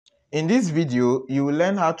In this video, you will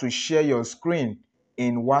learn how to share your screen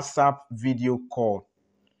in WhatsApp video call.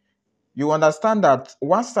 You understand that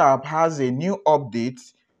WhatsApp has a new update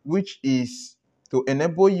which is to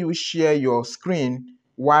enable you share your screen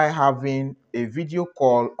while having a video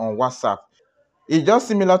call on WhatsApp. It's just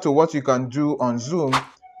similar to what you can do on Zoom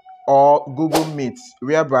or Google Meet,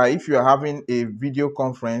 whereby if you are having a video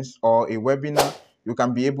conference or a webinar, you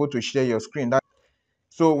can be able to share your screen.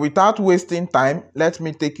 So without wasting time, let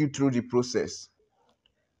me take you through the process.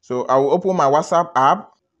 So I will open my WhatsApp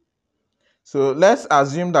app. So let's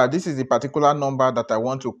assume that this is the particular number that I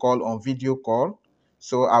want to call on video call.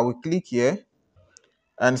 So I will click here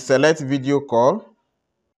and select video call.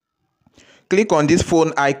 Click on this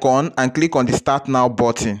phone icon and click on the Start Now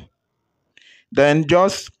button. Then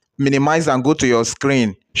just minimize and go to your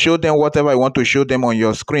screen. Show them whatever you want to show them on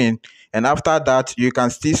your screen. And after that, you can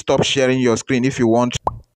still stop sharing your screen if you want.